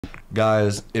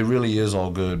Guys, it really is all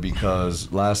good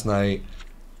because last night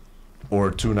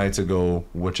or 2 nights ago,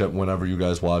 whenever you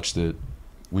guys watched it,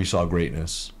 we saw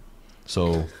greatness.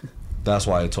 So that's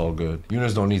why it's all good. You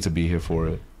guys don't need to be here for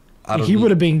it. He would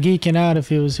have been geeking out if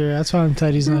he was here. That's why I'm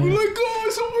tight. He's not here. Oh my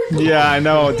God. Yeah, I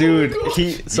know, dude.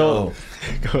 Go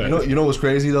ahead. You know what's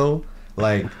crazy though?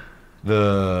 Like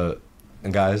and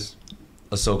guys,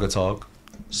 Ahsoka talk.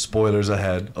 Spoilers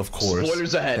ahead, of course.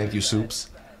 Spoilers ahead. Thank you, Soups.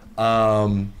 We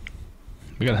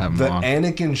gotta have him the on.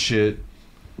 Anakin shit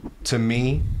to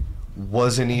me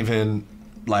wasn't even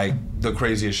like the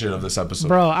craziest shit of this episode.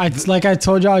 Bro, like I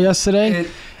told y'all yesterday,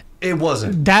 it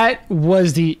wasn't. That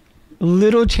was the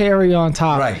little cherry on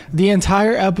top. Right. The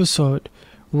entire episode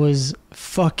was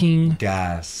fucking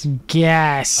gas. Okay.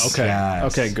 Gas.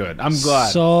 Okay, good. I'm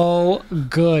glad. So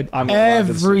good. I'm glad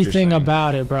that's what you're Everything saying.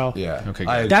 about it, bro. Yeah. Okay,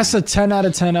 good. That's a 10 out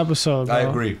of 10 episode, bro. I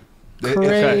agree.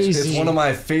 Crazy. It's one of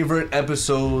my favorite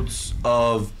episodes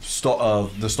of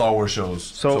the Star Wars shows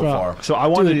so far. So I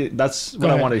wanted. Dude, that's what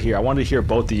I wanted to hear. I wanted to hear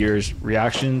both of your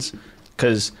reactions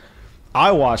because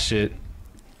I watched it.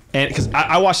 And because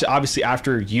I watched it obviously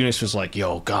after Eunice was like,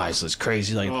 "Yo, guys, it's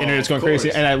crazy. Like, internet's going crazy."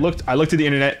 And I looked at the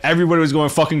internet. Everybody was going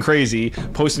fucking crazy,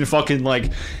 posting fucking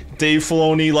like Dave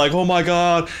Filoni, like, "Oh my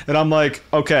God!" And I'm like,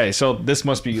 "Okay, so this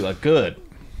must be like good."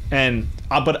 And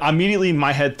but immediately in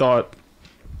my head thought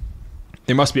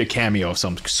there must be a cameo of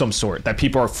some sort that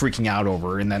people are freaking out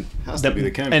over, and that has to be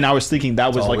the cameo. And I was thinking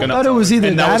that was like I thought it was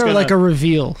either that or like a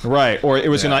reveal, right? Or it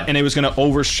was gonna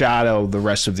overshadow the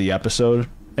rest of the episode.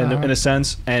 In a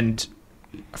sense, and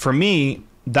for me,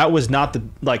 that was not the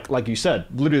like you said,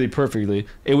 literally perfectly.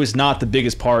 It was not the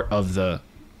biggest part of the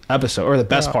episode or the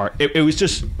best part.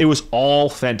 It was all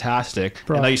fantastic.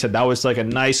 Bro. And like you said, that was like a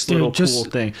nice little cool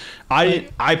thing.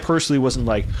 I personally wasn't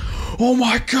like, oh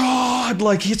my God,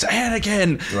 like it's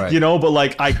Anakin, right. You know. But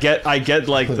like I get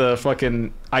like the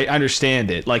fucking I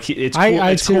understand it. Like it's cool.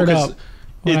 I it's cool teared up.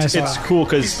 It's cool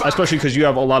because especially because you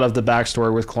have a lot of the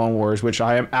backstory with Clone Wars, which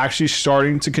I am actually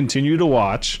starting to continue to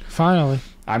watch. Finally,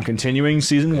 I'm continuing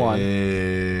season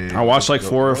 1. I watched like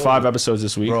 4 or 5 episodes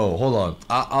this week. Bro, hold on.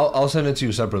 I'll send it to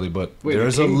you separately, but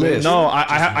there's a list. No,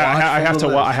 I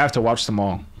have to watch them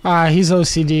all. He's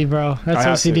OCD, bro. That's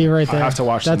OCD right there. I have to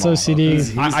watch That's them all.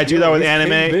 OCD. I do that with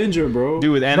anime. Binger, bro.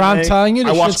 Dude, with anime, bro, I'm telling you,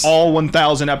 I watched all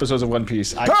 1,000 episodes of One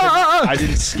Piece. I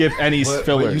didn't skip any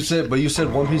fillers. But you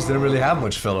said One Piece didn't really have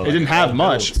much filler. It didn't have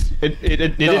much. It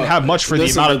didn't have much for the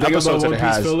amount of episodes that it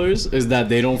has. Fillers is that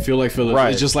they don't feel like fillers.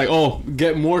 Right. It's just like, oh,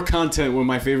 get more content with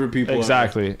my favorite people.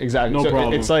 Exactly. No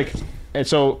problem. It's like,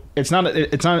 it's not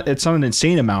an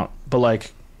insane amount, but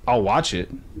like I'll watch it.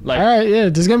 Like, all right, yeah.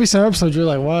 There's gonna be some episodes you're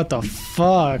like, what the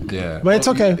fuck? Yeah, but it's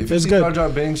okay. If you it's see good. Jar Jar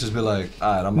Binks, just be like,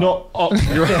 all right, I'm no. Oh,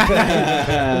 you're right.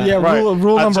 Yeah, right.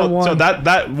 Rule number 1. So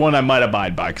that one I might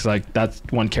abide by because like that's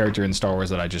one character in Star Wars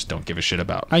that I just don't give a shit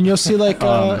about. And you'll see like,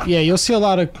 you'll see a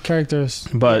lot of characters,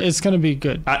 but it's gonna be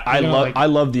good. I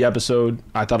love the episode.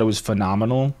 I thought it was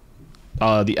phenomenal.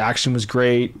 The action was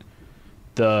great.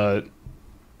 Bro,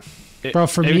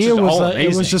 for me,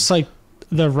 it was just like.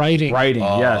 The writing,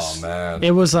 yes, man.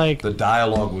 It was like the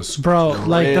dialogue was,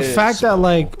 like the fact that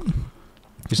like,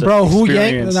 bro, Hu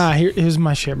Yang. Here's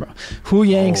my shit, bro. Hu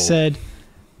Yang said,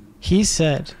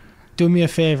 "Do me a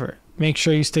favor, make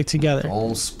sure you stick together.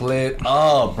 Don't split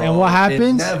up, bro." And what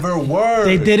happens? It never worked.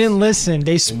 They didn't listen.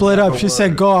 They split up. She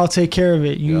said, "Go, I'll take care of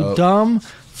it." You dumb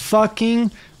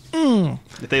fucking.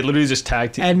 They literally just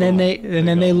tagged team. And then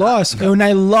they lost. And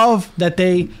I love that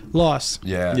they lost.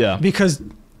 Yeah. Because.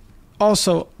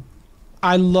 Also,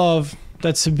 I love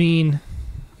that Sabine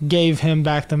gave him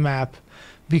back the map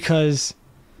because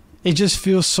it just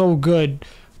feels so good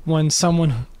when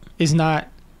someone is not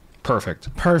perfect.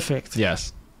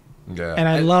 Yes. Yeah. And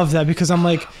I love that because I'm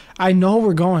like, I know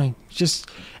we're going.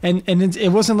 And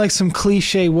it wasn't like some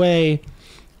cliche way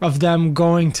of them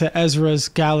going to Ezra's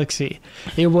galaxy.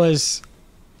 It was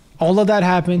all of that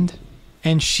happened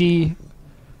and she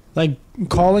like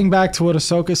calling back to what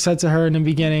Ahsoka said to her in the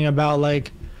beginning about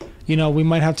like, you know, we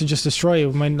might have to just destroy you.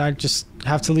 We might not just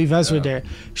have to leave Ezra there.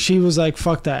 She was like,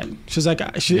 fuck that. She was like,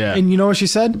 and you know what she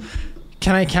said?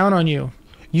 Can I count on you?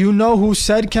 You know who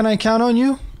said, can I count on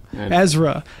you?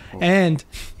 Ezra. And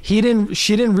she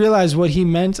didn't realize what he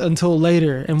meant until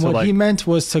later. And what he meant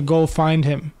was to go find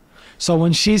him. So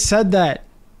when she said that,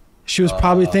 she was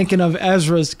probably thinking of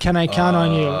Ezra's, can I count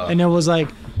on you? And it was like,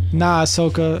 nah,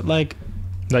 Ahsoka, like,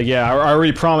 yeah, I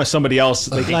already promised somebody else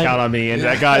they can count on me, and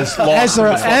that guy's lost.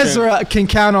 Ezra can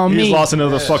count on me. He's lost into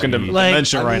the fucking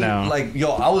dimension right now. Like,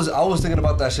 yo, I was thinking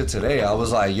about that shit today. I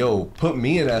was like, yo, put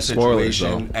me in that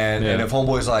situation, and if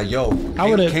homeboy's like, yo,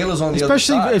 Kayla's on the other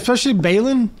side. Especially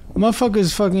Balin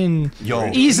Motherfuckers fucking Yo,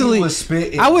 easily. he was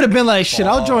spitting I would have been like, shit,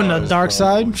 I'll join the bars, dark bro.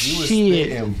 side. He was Shit.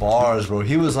 spitting bars, bro.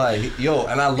 He was like, yo,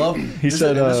 and I love. This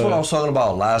said, is what I was talking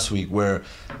about last week, where.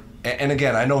 And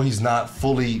again, I know he's not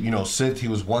fully, Sith. He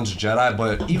was once Jedi,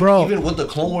 but even what the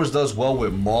Clone Wars does well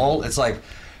with Maul, it's like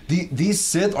these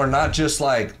Sith are not just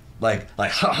like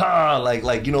haha,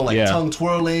 tongue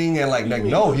twirling and like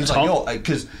no, he's like yo,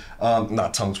 because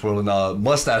not tongue twirling,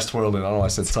 mustache twirling. I don't know why I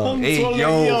said tongue. Hey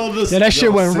yo, Yeah, that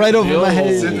shit went right over my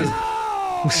head. Sith is,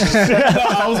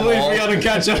 I was waiting for y'all to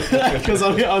catch up because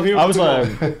I'm here. I was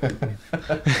like,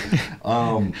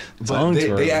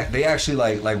 but they actually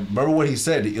like remember what he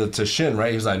said to Shin, right?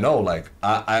 He was like, no, like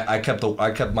I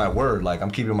kept my word, like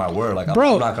I'm keeping my word, like I'm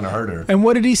not gonna hurt her. And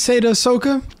what did he say to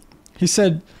Ahsoka? He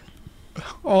said,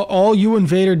 all you and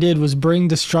Vader did was bring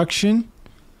destruction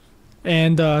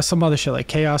and some other shit like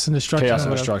chaos and destruction. chaos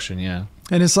and destruction, yeah.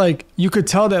 And it's like you could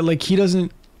tell that like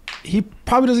he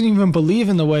probably doesn't even believe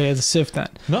in the way of the Sith then.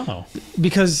 No.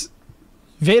 Because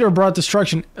Vader brought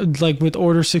destruction like with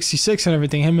Order 66 and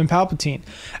everything, him and Palpatine.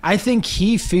 I think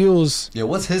he feels Yeah,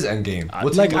 what's his end game?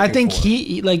 What's like he I think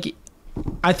for?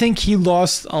 I think he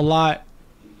lost a lot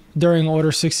during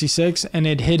Order 66 and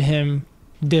it hit him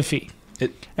diffy.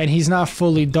 And he's not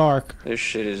fully dark. This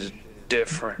shit is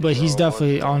different. But he's bro.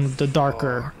 definitely What on the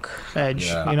darker edge.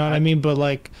 Yeah. You know what I mean? But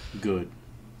like Good.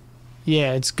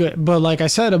 yeah, it's good. But like I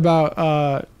said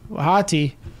about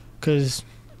Hati, because,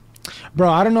 bro,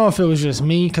 I don't know if it was just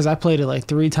me, because I played it like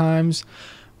 3 times.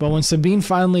 But when Sabine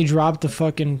finally dropped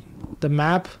the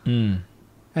map, and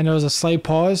there was a slight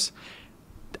pause,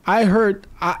 I heard,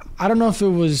 I don't know if it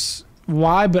was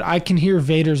why, but I can hear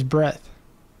Vader's breath.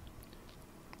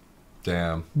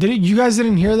 Damn. You guys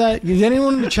didn't hear that? Did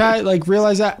anyone in the chat like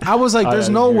realize that? I was like, there's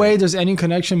no way there's any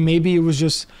connection. Maybe it was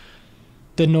just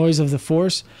the noise of the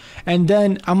Force. And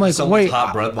then I'm like, Someone's wait,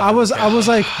 hot breath I was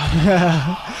like,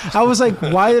 I was like,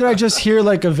 why did I just hear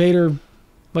like a Vader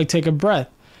like take a breath?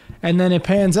 And then it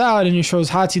pans out and it shows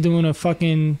Hati doing the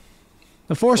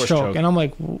Force choke. And I'm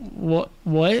like, what?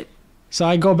 So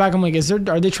I go back. I'm like,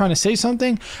 are they trying to say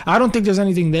something? I don't think there's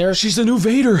anything there. She's the new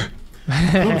Vader.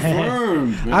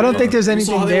 Confirmed. I don't think there's You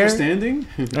anything saw how they there. were standing?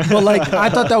 But like, I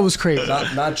thought that was crazy.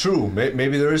 Not true.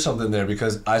 Maybe there is something there,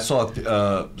 because I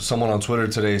saw someone on Twitter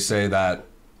today say that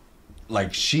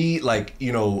like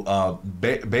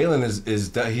Balin he's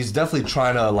definitely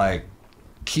trying to like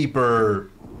keep her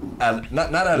at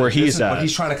not at where he's distance, at, but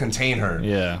he's trying to contain her.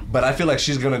 Yeah. But I feel like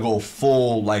she's gonna go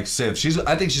full like Sith.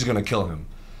 I think she's gonna kill him.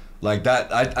 Like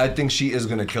that, I think she is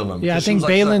gonna kill him. Yeah, I She think was like,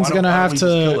 Balin's why don't- gonna why don't have we to-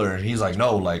 just kill her? And he's like,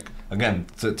 no, like again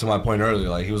to my point earlier,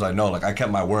 like he was like, no, like I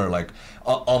kept my word. Like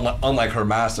unlike her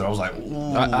master, I was like,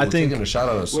 ooh, I think- taking a shot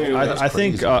at us. Wait, I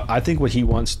think what he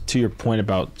wants, to your point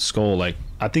about Skull, like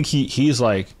I think he's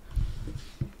like,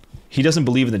 he doesn't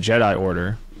believe in the Jedi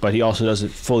Order, but he also doesn't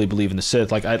fully believe in the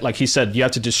Sith. Like he said, you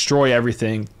have to destroy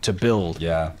everything to build.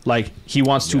 Yeah. Like he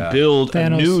wants to Yeah. build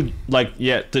Thanos. a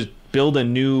new, to build a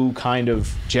new kind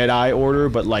of Jedi Order,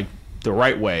 but like the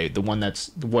right way, the one that's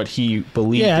what he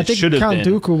believed Yeah, I it think should have Count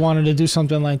been. Dooku wanted to do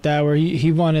something like that, where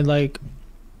he wanted like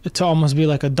it to almost be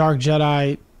like a dark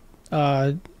Jedi,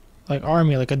 like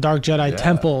army, like a dark Jedi Yeah.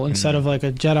 temple instead of like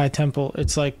a Jedi temple.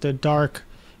 It's like the dark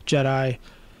Jedi.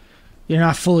 You're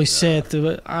not fully Sith.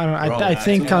 But I don't. Bro, I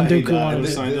think Count he Dooku died. wanted They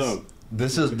to. signed up.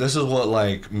 This is what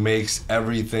like makes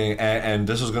everything, and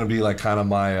this was gonna be like kind of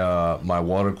my my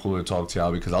water cooler talk to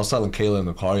y'all, because I was telling Kayla in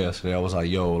the car yesterday. I was like,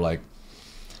 yo, like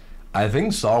I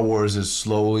think Star Wars is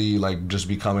slowly like just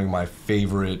becoming my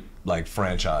favorite like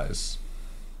franchise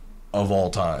of all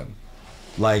time.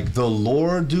 Like the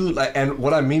lore, dude. Like, and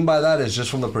what I mean by that is just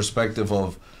from the perspective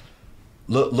of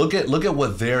look at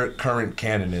what their current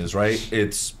canon is, right?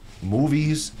 It's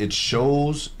movies, it's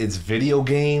shows, it's video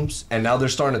games, and now they're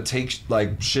starting to take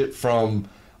like shit from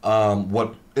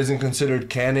what isn't considered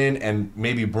canon and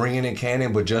maybe bringing in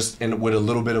canon, but just with a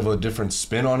little bit of a different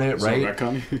spin on it, right?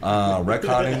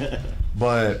 Retconning.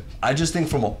 But I just think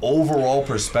from an overall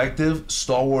perspective,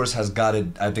 Star Wars has got it,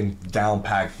 I think, down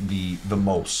packed the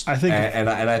most. I think- and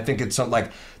I think it's something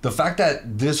like the fact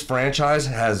that this franchise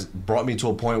has brought me to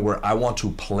a point where I want to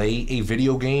play a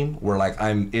video game, where like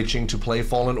I'm itching to play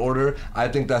Fallen Order. I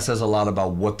think that says a lot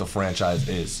about what the franchise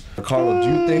is. Carlo, do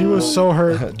you think He was so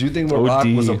hurt. Do you think Marok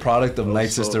OD. was a product of Night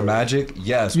Sister magic?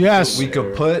 Yes. Yes. We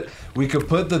could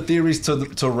put the theories to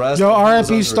rest. Yo, He was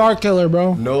R.I.P. under- Star Killer,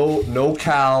 bro. No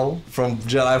Cal from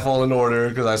Jedi Fallen Order,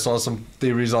 because I saw some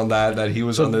theories on that he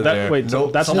was under there. Wait, so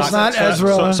No, that's some- That's not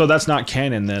Ezra. So that's not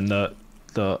canon then.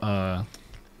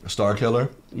 Star Killer.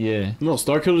 Yeah. No,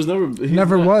 Starkiller's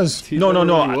Never was. No.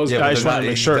 Yeah, I just but wanted to make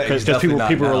he's sure he's because people definitely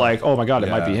not were now. like, "Oh my god, it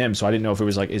might be Yeah. him." So I didn't know if it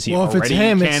was like, is he Well, if already it's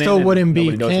him, it canon still and wouldn't be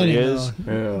nobody knows what he canon, is?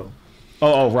 though. Yeah.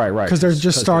 Oh, right. Because they're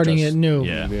just starting it new.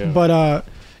 Yeah. Yeah. But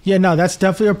yeah, no, that's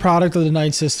definitely a product of the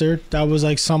Night Sister. That was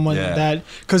like someone Yeah. that,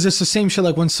 because it's the same shit.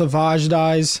 Like when Savage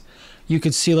dies, you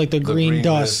could see like the green green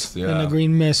dust mist, and the yeah.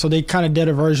 green mist. So they kind of did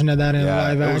a version of that in Yeah,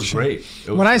 live it action. was great. It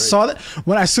was When I great. saw that,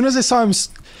 as soon as I saw him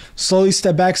slowly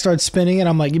step back, start spinning it,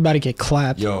 I'm like, you better get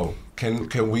clapped. Yo,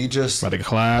 can we just About to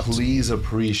clap. please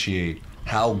appreciate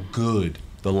how good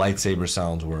the lightsaber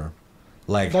sounds were?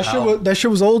 Like That shit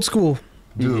was old school.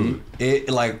 dude, it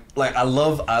like I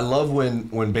love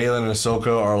when Balin and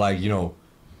Ahsoka are like, you know,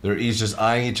 they're each just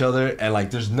eyeing each other and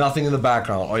like there's nothing in the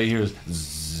background. All you hear is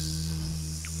zzz.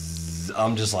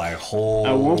 I'm just like, oh.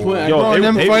 At one point, Bro, and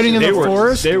them fighting in the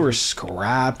forest? They were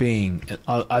scrapping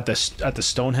at the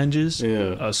Stonehenges.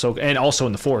 Yeah. So and also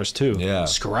in the forest too. Yeah.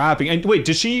 Scrapping. And wait,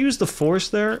 did she use the force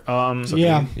there?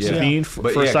 Yeah. Sabine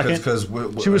But for a yeah, second. because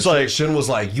She was like- Shin was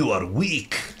like, you are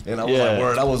weak, and I was Yeah. like,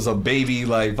 word, that was a baby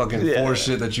like fucking Yeah. force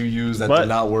shit that you use that But- did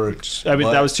not work. I mean,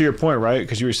 But- that was to your point, right?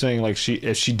 Because you were saying like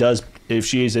if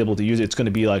she is able to use it, it's going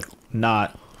to be like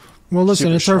not. Well, listen,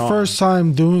 Super it's her strong. first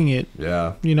time doing it.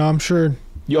 yeah. You know, I'm sure.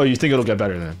 Oh, you think it'll get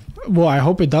better then? Well, I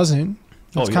hope it doesn't.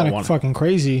 Oh, It's you kind don't of want it. fucking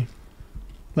crazy.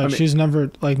 Like I mean- she's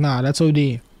never like, nah, that's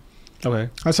OD. Okay.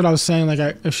 That's what I was saying. Like,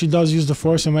 if she does use the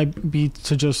force, it might be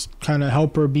to just kind of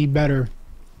help her be better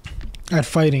at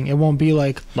fighting. It won't be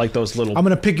like, Like those little. I'm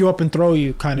gonna pick you up and throw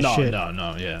you kind of no, shit.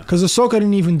 no, yeah. Because Ahsoka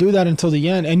didn't even do that until the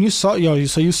end. And you saw,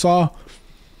 so you saw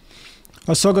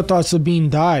Ahsoka thought Sabine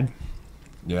died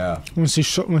Yeah. when she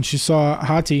saw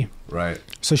Hati. Right.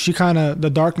 So she kind of, the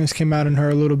darkness came out in her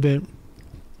a little bit.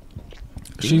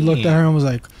 She looked at her and was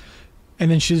like,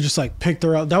 and then she just like picked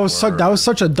her up. That was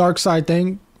such a dark side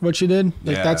thing. What she did,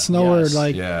 like Yeah. that's nowhere Yes.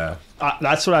 like. Yeah.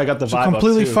 That's what I got the She vibe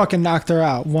completely of too. fucking knocked her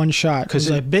out, one shot. 'Cause Cause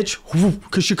like, bitch,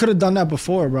 because she could have done that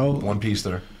before, bro. One piece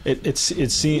there. It's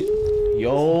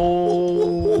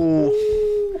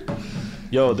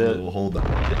yo the We'll hold that.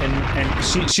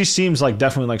 and she seems like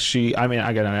definitely like she. I mean,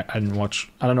 I didn't watch.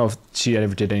 I don't know if she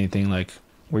ever did anything like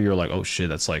where you're like, oh shit,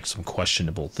 that's like some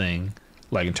questionable thing,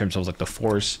 like in terms of like the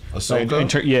force.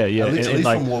 Ahsoka? Like, yeah. At least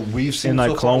like, from what we've seen in, like,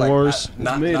 so far, Clone Wars.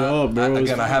 made up, bro.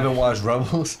 Again, I haven't watched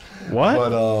Rebels. What?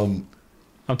 But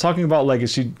I'm talking about like if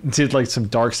she did like some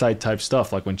dark side type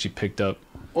stuff, like when she picked up.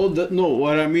 Oh, no.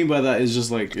 What I mean by that is just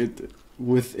like it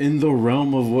within the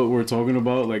realm of what we're talking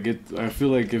about. Like it, I feel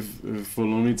like if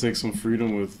Filoni takes some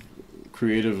freedom with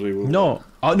creatively. With No,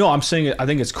 no, I'm saying it. I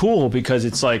think it's cool because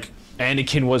it's like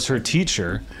Anakin was her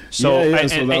teacher. So, Yeah, and,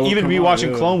 so and, that and would even come me out,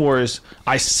 watching yeah. Clone Wars,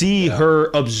 I see her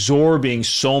absorbing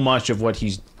so much of what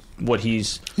he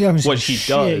Yeah, but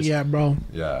does. Yeah, bro.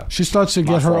 yeah. She starts to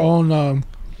My get her fault. own.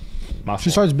 My She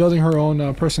fault. starts building her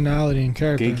own personality and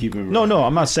character. gatekeeping. Bro. No,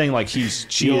 I'm not saying like she Yo.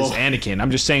 is Anakin. I'm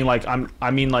just saying like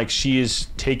I mean like she is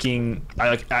taking.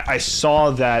 I saw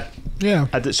that. Yeah.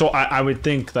 So I would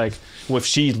think like if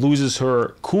she loses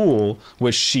her cool,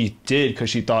 which she did because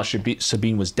she thought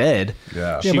Sabine was dead. Yeah.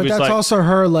 Yeah, She but was that's like- also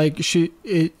her. Like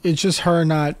it's just her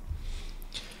not.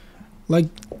 Like,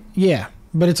 yeah,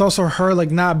 but it's also her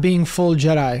like not being full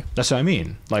Jedi. That's what I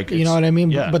mean. Like You know what I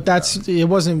mean? Yeah. But that's it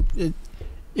wasn't.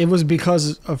 It was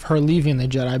because of her leaving the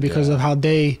Jedi because Yeah. of how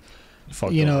they,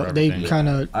 Fucked you know, over they everything. kind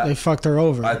of I- they fucked her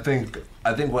over. I think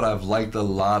what I've liked a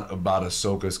lot about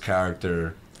Ahsoka's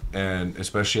character, and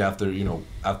especially after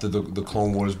the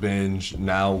Clone Wars binge,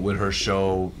 now with her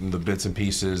show, the bits and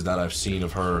pieces that I've seen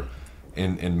of her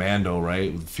in Mando,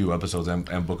 right, a few episodes and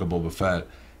Book of Boba Fett,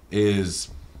 is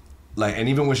like, and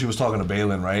even when she was talking to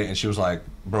Balin, right, and she was like,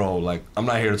 bro, like I'm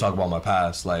not here to talk about my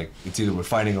past, like it's either we're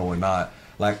fighting or we're not.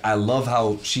 Like I love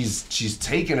how she's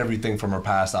taken everything from her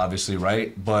past, obviously,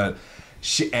 right, but.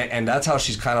 And that's how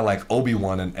she's kind of like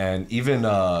Obi-Wan, and even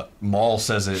Maul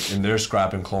says it in their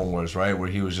scrap in Clone Wars, right, where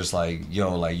he was just like,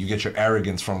 yo, like you get your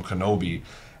arrogance from Kenobi,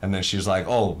 and then she's like,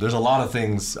 oh, there's a lot of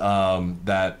things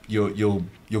that you'll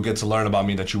get to learn about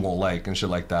me that you won't like and shit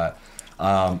like that.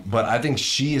 But I think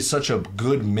she is such a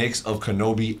good mix of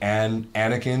Kenobi and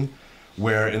Anakin,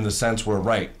 where in the sense where,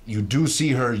 right, you do see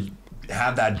her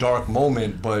have that dark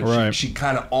moment, but Right. she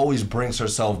kind of always brings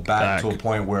herself back to a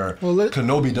point where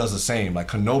Kenobi does the same. Like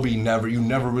Kenobi you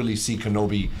never really see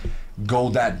Kenobi go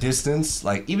that distance.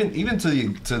 Like even to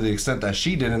the extent that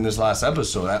she did in this last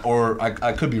episode. Or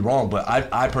I could be wrong, but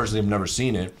I personally have never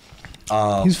seen it.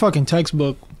 He's fucking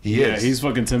textbook. He Yeah, is. he's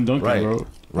fucking Tim Duncan, Right. bro.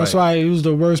 That's why he was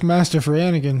the worst master for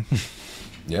Anakin.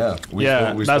 Yeah, we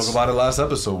that's- spoke about it last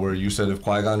episode where you said if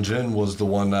Qui-Gon Jinn was the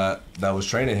one that was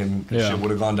training him, Yeah. shit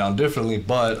would have gone down differently.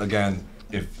 But again,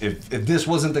 if this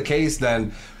wasn't the case,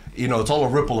 then it's all a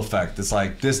ripple effect. It's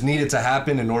like this needed to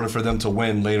happen in order for them to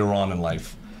win later on in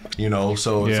life.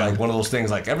 So it's like one of those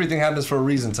things, like everything happens for a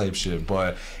reason type shit,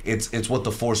 but it's what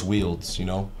the Force wields, it's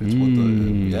what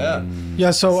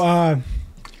the So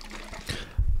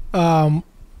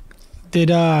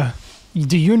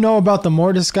do you know about the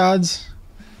Mortis gods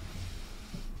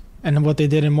and what they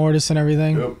did in Mortis and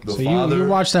everything? Yep, the so father, you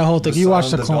watched that whole thing. You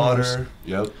watched the Clone Wars.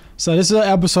 Yep. So this is an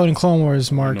episode in Clone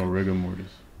Wars, Mark. No, rigor mortis.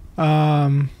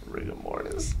 Rigor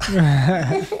mortis.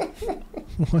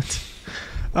 What?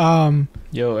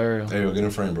 Yo, Ariel. Hey, get in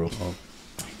frame, bro.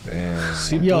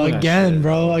 Damn. Yo, again,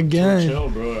 bro, again. Chill,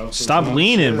 bro. Stop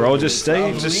leaning, bro. Just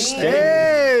stay.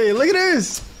 Hey, look at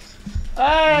this.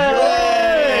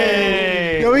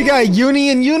 Hey. Yo, we got Uni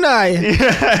and Uni.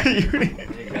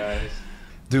 Hey guys.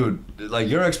 Dude, like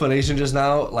your explanation just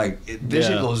now, like this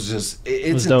shit goes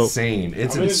it's dope. insane.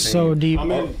 It's I'm in- insane. So deep.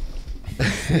 I'm in.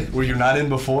 Were you not in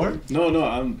before? No,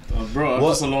 I'm bro. I'm What?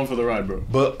 just along for the ride, bro.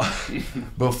 But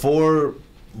before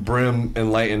Brim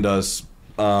enlightened us,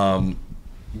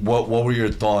 what were your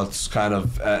thoughts kind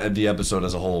of at the episode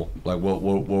as a whole? Like what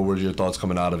were your thoughts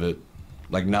coming out of it?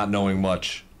 Like not knowing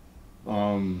much.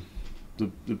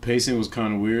 The pacing was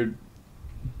kind of weird.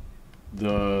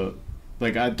 I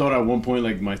thought at one point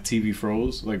like my TV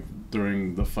froze like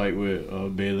during the fight with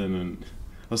Balin and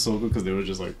Ahsoka because they were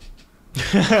just like.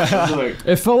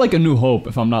 It felt like A New Hope,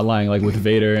 if I'm not lying, like with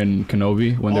Vader and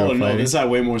Kenobi when they were Oh no, fighting. this had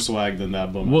way more swag than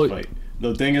that bum Well- fight.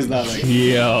 The thing is that like,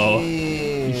 Yo.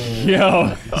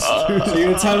 so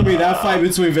you're telling me that fight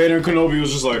between Vader and Kenobi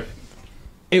was just like,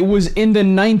 It was in the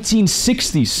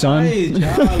 1960s, son. hey,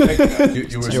 yeah, like,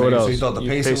 You were saying, what so else? you thought the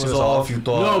Your pacing pacing was was off. off? You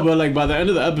thought no, but like by the end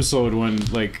of the episode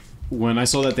when I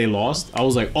saw that they lost, I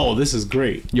was like, oh, this is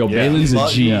great. Yo, Yeah. Balin's a You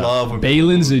G. love when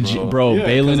Balin's a people G. lose, Bro, Yeah,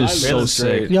 Balin 'cause is so Balin's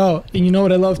sick. great. Yo, and you know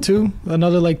what I love too?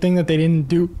 Another like thing that they didn't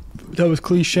do that was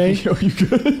cliche. Yo, you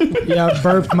good? Yeah, I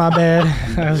burped, my bad.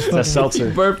 I was That's fucking-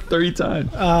 seltzer. Burped 30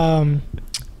 times.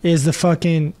 Is the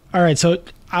fucking all right? So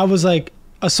I was like,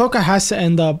 Ahsoka has to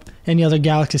end up in the other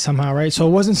galaxy somehow, right? So it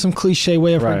wasn't some cliche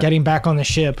way of her Right. getting back on the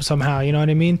ship somehow. You know what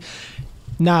I mean?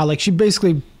 Nah, like she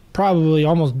basically probably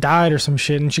almost died or some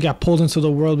shit, and she got pulled into the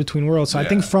world between worlds. So I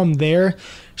think Yeah. from there,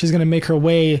 she's gonna make her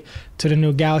way to the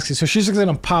new galaxy. So she's just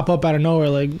gonna pop up out of nowhere,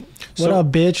 like, "What So-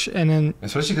 up, bitch?" And then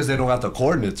especially because they don't have the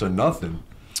coordinates or nothing.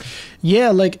 yeah,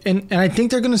 like, and I think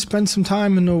they're gonna spend some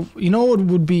time in the. You know what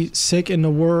would be sick in the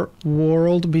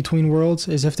world between worlds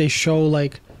is if they show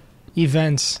like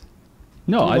events.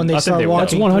 No, When they I think start they will.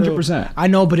 that's walking 100%. I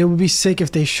know, but it would be sick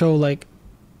if they show like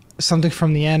something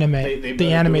from the anime, They the better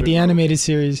anime, do it, the bro. animated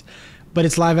series, but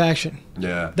it's live action.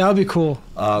 Yeah. That would be cool.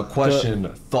 Question: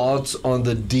 thoughts on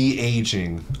the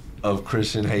de-aging of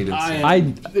Christian Hayden?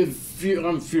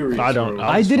 I'm furious. I don't- bro.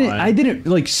 I didn't. fine. I didn't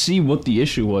like see what the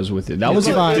issue was with it. That was.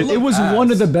 It's fine. It was It one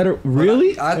of looked the better.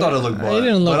 Really? I thought it looked bad. It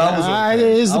didn't look. But I was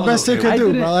okay. It's the I was best they okay could with do,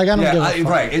 didn't- bro. Like I don't give a Yeah,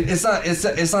 fuck. right.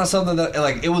 It's not something that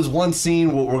like it was one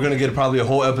scene. We're gonna get probably a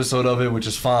whole episode of it, which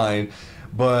is fine.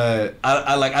 But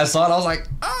I saw it. I was like,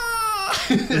 ah.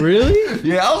 Really?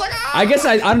 Yeah, I was like, ah. I guess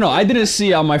I don't know. I didn't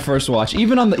see it on my first watch.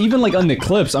 Even like on the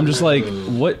clips, I'm just like,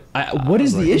 what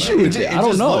is the issue with it? I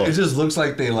don't know. It just looks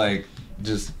like they like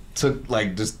just took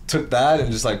that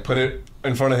and just like put it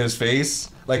in front of his face.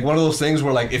 Like one of those things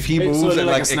where like if he Wait, so moves they're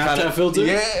and like like a it kind Snapchat of filter?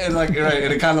 yeah, and like right,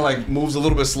 and it kind of like moves a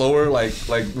little bit slower, like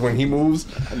when he moves.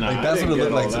 Nah, like I that's what didn't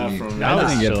it looked get like all to that me. from I was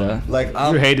didn't get chilling. that. Like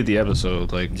You hated the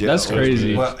episode. Like That's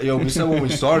crazy. But yo, we said when we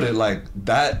started, like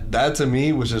that to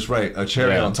me was just right, a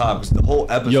cherry Yeah. on top. 'Cause the whole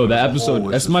episode. Yo, that as a whole episode.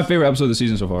 was That's just- my favorite episode of the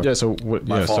season so far. yeah. So what?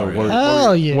 By Yeah. far, So yeah. what?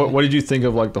 Hell yeah. What did you think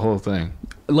of like the whole thing?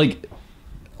 Like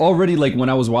already, like when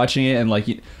I was watching it, and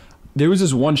like there was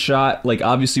this one shot, like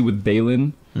obviously with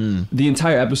Balin. The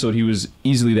entire episode, he was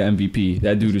easily the MVP.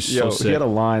 That dude is so Yo, sick. he had a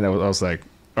line that I was like,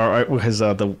 or his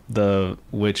the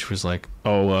witch was like,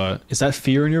 "Oh, is that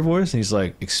fear in your voice?" And he's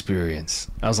like, "Experience."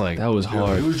 I was like, That was Yo,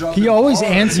 hard. was dropping He always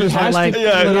bars. answers with like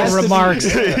Yeah, it little has to be-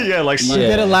 remarks. yeah, like He Yeah.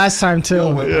 did it last time too.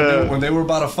 Yo, when they were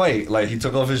about to fight, like he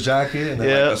took off his jacket and then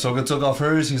Yeah. like Ahsoka took off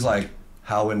hers. He's like,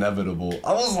 "How inevitable!"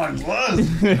 I was like, "Let's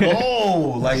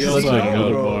go!" Like, He let's was like, go,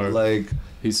 good bro. bar. Like,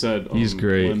 He said He's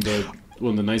great.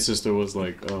 When the Night Sister was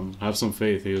like, have some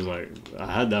faith. He was like, I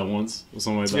had that once or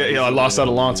something like that. Yeah, I lost that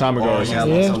a long time ago. oh or yeah, something.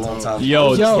 that's Yeah. a long time.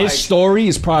 Yo, Yo, his like- story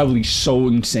is probably so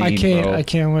insane. I bro.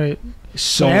 can't wait.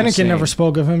 So Anakin insane. never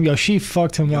spoke of him. Yo, she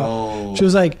fucked him up. Yo, She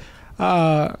was like,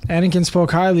 Anakin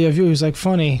spoke highly of you. He was like,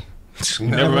 funny.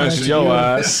 Never mentioned you. your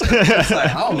ass. It's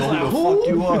like, I don't know who the fuck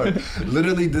you are.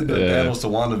 Literally did the Yeah. panels to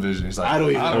WandaVision. He's like, I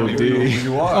don't even know know, who dude.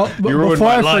 you are. Oh, but You ruined before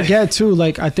my I life. forget too,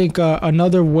 like I think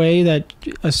another way that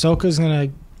Ahsoka's gonna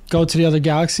go to the other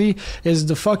galaxy is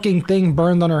the fucking thing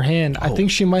burned on her hand. I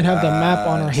think she might have the map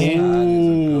on her hand.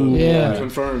 Ooh. Yeah.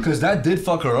 Confirmed. Because that did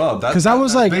fuck her up. 'Cause I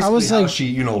was like- how she,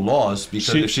 you know, lost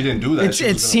because if she didn't do that, she was It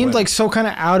gonna seemed win. like so kind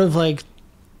of out of like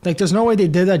there's no way they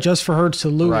did that just for her to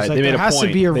lose. Right, Like they made there a has to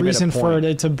point. be a They made a reason for point.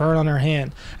 it to burn on her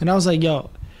hand. And I was like, yo,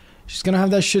 she's gonna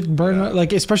have that shit burn.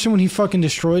 Like especially when he fucking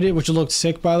destroyed it, which looked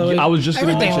sick by the way. I was just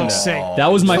gonna Everything mention looks that. sick.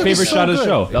 That was my It's favorite so shot of the good.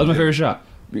 show. That was my favorite shot.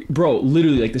 Bro,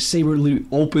 literally, like the saber literally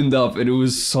opened up and it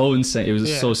was so insane. It was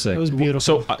Yeah, so sick. It was beautiful.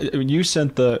 So you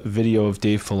sent the video of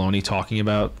Dave Filoni talking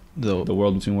about the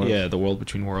World Between Worlds. Yeah, the world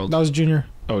between worlds. That was Junior.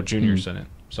 Oh, Junior sent it.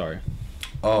 Sorry.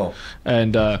 Oh,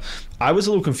 And I was a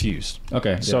little confused.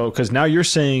 Okay. So because now you're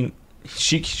saying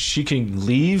she can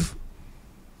leave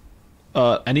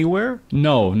anywhere.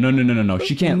 No.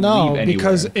 She can't leave anywhere.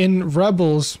 because in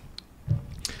Rebels,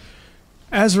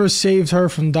 Ezra saved her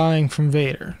from dying from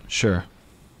Vader, Sure.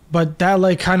 but that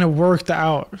like kind of worked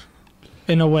out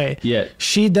in a way. yeah,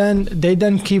 They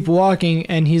then keep walking,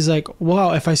 and he's like,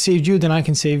 "Wow, if I saved you, then I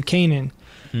can save Kanan."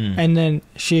 And then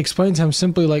she explains to him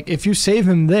simply like, "If you save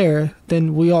him there,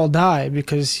 then we all die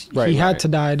because he had to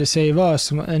die to save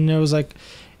us." And it was like,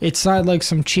 it's not like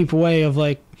some cheap way of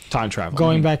like Time travel.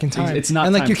 going back in time. It's not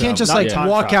and like time you can't just travel. like Not time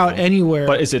walk travel. out anywhere.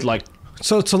 But is it like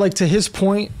So like to his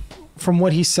point, from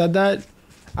what he said, that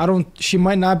she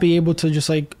might not be able to just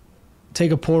like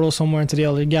take a portal somewhere into the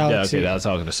other yeah? galaxy. Okay, that's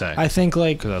what I was gonna say. I think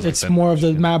like 'Cause I was like, it's that- more of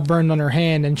the map burned on her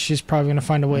hand, and she's probably gonna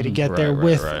find a way to get there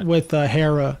right. with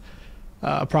Hera,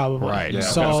 probably. Right. Yeah,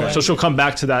 So okay. like, So she'll come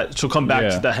back to that. She'll come back Yeah.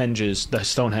 to the henges, the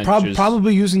stone henges.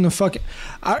 probably using the fucking.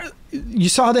 You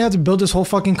saw how they had to build this whole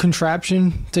fucking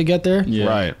contraption to get there. yeah.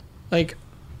 Right. Like,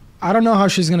 I don't know how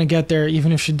she's gonna get there,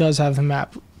 even if she does have the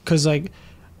map, because like,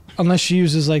 unless she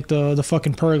uses like the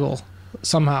fucking Purgle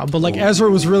somehow. But like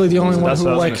Ezra was really the only one That's who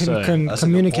what I was like gonna say. can That's a good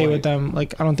communicate point. with them.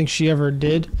 Like, I don't think she ever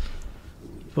did.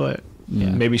 But Yeah.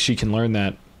 Maybe she can learn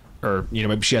that, or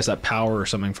maybe she has that power or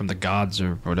something from the gods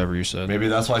or whatever you said. maybe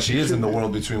that's why she is in the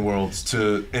world between worlds.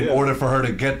 In order for her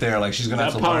to get there, like she's gonna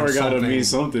That have to learn power gotta something. mean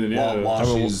something, yeah.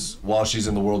 While she's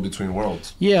in the world between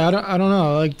worlds. yeah, I don't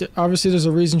know. Like, obviously there's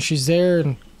a reason she's there,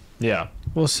 and Yeah.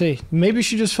 we'll see. Maybe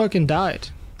she just fucking died.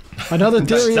 Another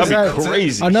theory is That'd be that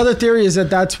crazy. another theory is that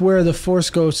that's where the Force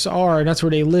ghosts are, and that's where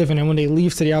they live. And then when they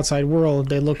leave to the outside world,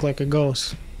 they look like a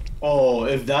ghost. Oh,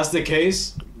 if that's the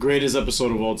case, greatest episode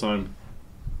of all time.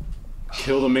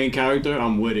 Kill the main character,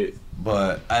 I'm with it.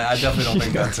 But I definitely don't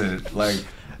think that's it. Like,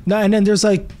 No, and then there's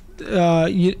like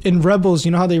in Rebels,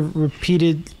 you know how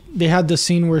they had the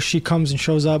scene where she comes and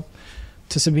shows up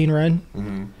to Sabine Wren.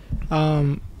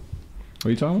 What are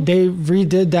you talking about? They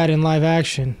redid that in live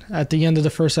action at the end of the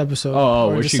first episode. Oh,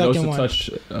 or where the she goes second to one. touch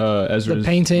Ezra's The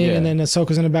painting, yeah. and then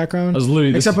Ahsoka's in the background. I was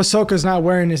literally Except Ahsoka's not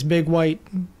wearing this big white,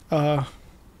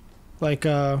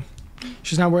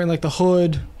 she's not wearing like the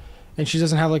hood, and she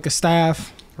doesn't have like a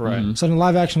staff. Right. Mhm. So in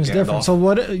live action is Gandalf. different. So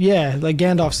what? Yeah, like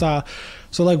Gandalf style.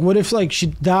 So like, what if like she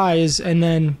dies and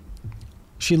then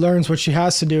she learns what she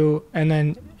has to do, and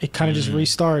then it kind of just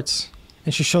restarts,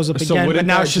 and she shows up So again. But wouldn't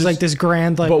now that she's just- like this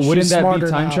grand, like. But wouldn't she's that be smarter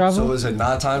time now. travel? so is it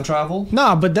not time travel?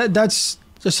 No, but that's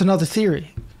just another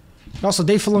theory. Also,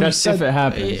 Dave Filoni That's said if it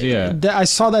happens, yeah. I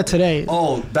saw that today.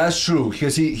 Oh, that's true.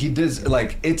 Because he did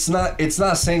like it's not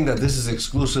saying that this is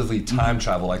exclusively time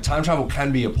travel. Like time travel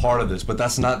can be a part of this, but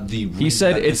that's not the. He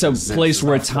said it's a place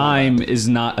where time is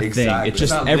not a Exactly. thing. It's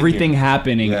It's just not everything linear.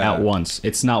 happeing Yeah. at once.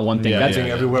 It's not one thing. Yeah, that's yeah,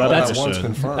 Everything everywhere all That's- at once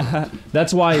confirmed.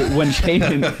 that's why when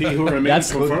Kanan He who remains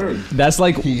That's- confirmed. that's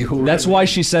like He who that's why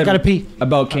she said Gotta pee.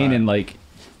 about Kanan like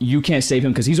you can't save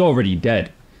him because he's already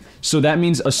dead. So that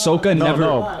means Ahsoka No, never.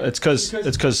 no. It's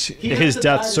because his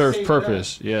death served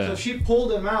purpose. Yeah. she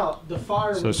pulled him out. The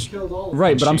fire So it's- killed all.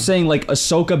 Right, but I'm She- saying like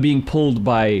Ahsoka being pulled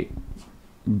by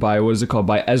what is it called,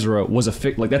 by Ezra, was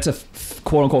that's a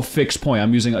quote unquote fixed point.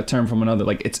 I'm using a term from another.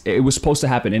 Like it was supposed to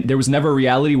happen, and there was never a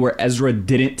reality where Ezra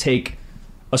didn't take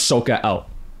Ahsoka out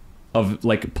of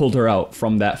like pulled her out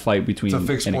from that fight between. It's a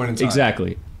fixed point in time.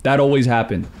 Exactly, that always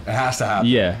happened. It has to happen.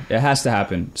 Yeah, it has to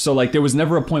happen. So like there was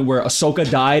never a point where Ahsoka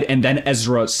died and then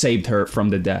Ezra saved her from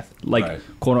the death. Like Right.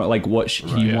 quote unquote, like what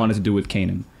he yeah. wanted to do with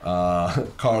Kanan.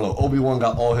 Carlo, Obi-Wan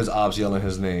got all his ops yelling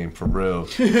his name, for real.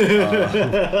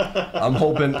 I'm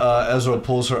hoping Ezra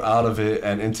pulls her out of it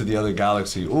and into the other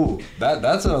galaxy. Ooh,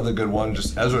 that's another good one,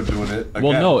 just Ezra doing it. Again,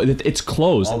 Well, no, it's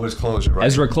closed. always closure, right?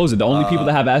 Ezra closed it. The only people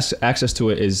that have access to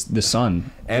it is the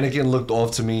son. Anakin looked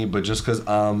off to me, but just because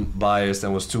I'm biased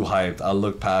and was too hyped, I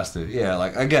looked past it. Yeah,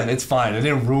 like, again, it's fine. It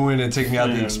didn't ruin and take me out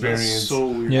Man, the that's experience so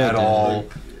weird. Yeah, at it did. all.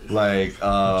 Like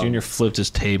Junior flipped his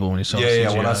table when he saw.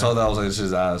 yeah. When I saw that, I was like, "This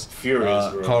is ass."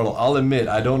 Furious, bro. Carlo, I'll admit,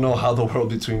 I don't know how the world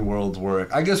between worlds work.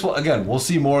 I guess we'll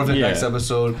see more of it Yeah. next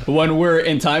episode. When we're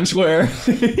in Times Square.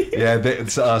 Yeah,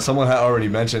 someone had already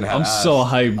mentioned. I'm so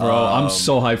hyped, bro. I'm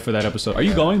so hyped for that episode. Are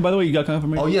you going, by the way? You got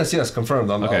confirmation? Oh yes, confirmed.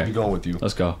 I'll Okay. be going with you.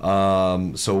 Let's go.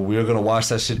 So we're gonna watch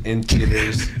that shit in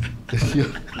theaters.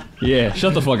 Yeah,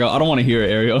 shut the fuck up. I don't want to hear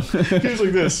it, Ariel. He was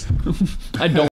like this. I don't.